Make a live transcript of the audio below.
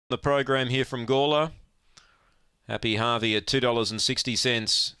The program here from Gawler. Happy Harvey at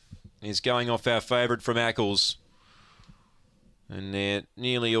 $2.60 is going off our favourite from Ackles. And they're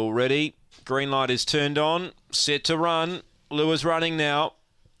nearly all ready. Green light is turned on. Set to run. Lewis running now.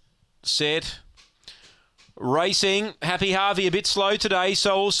 Set. Racing. Happy Harvey a bit slow today.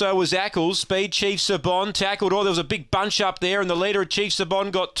 So also was Ackles. Speed Chief Sabon tackled. Oh, there was a big bunch up there, and the leader of Chief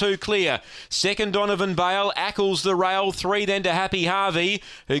Sabon got 2 clear. Second, Donovan Bale. Ackles the rail. 3 then to Happy Harvey,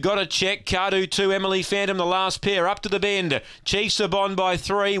 who got a check. Cardu 2, Emily Phantom the last pair. Up to the bend. Chief Sabon by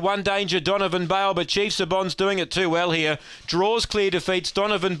 3. One danger, Donovan Bale, but Chief Sabon's doing it too well here. Draws clear, defeats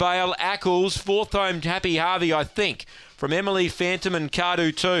Donovan Bale. Ackles. 4th home Happy Harvey, I think, from Emily Phantom and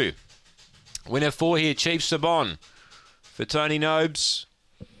Cardu 2. Winner 4 here, Chief Sabon. For Tony Nobes,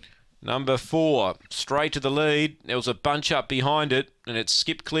 number 4, straight to the lead. There was a bunch up behind it, and it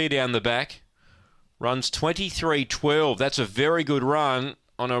skipped clear down the back. Runs 23.12. That's a very good run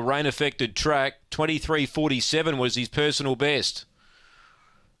on a rain-affected track. 23.47 was his personal best.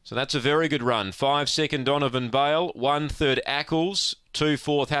 So that's a very good run. 5 second, Donovan Bale. 1 third, Ackles. 2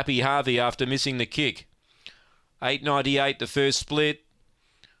 4th, Happy Harvey after missing the kick. 8.98 the first split.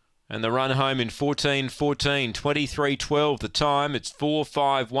 And the run home in 14.14, 23.12 the time. It's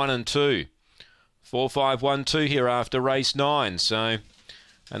 4.5.1 and 2. 4.5.1 2 here after race 9. So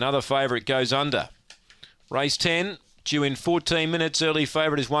another favourite goes under. Race 10, due in 14 minutes. Early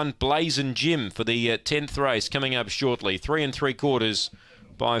favourite is 1 Blazin' Jim for the 10th race coming up shortly. 3 3/4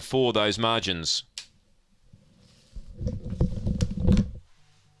 by 4 those margins.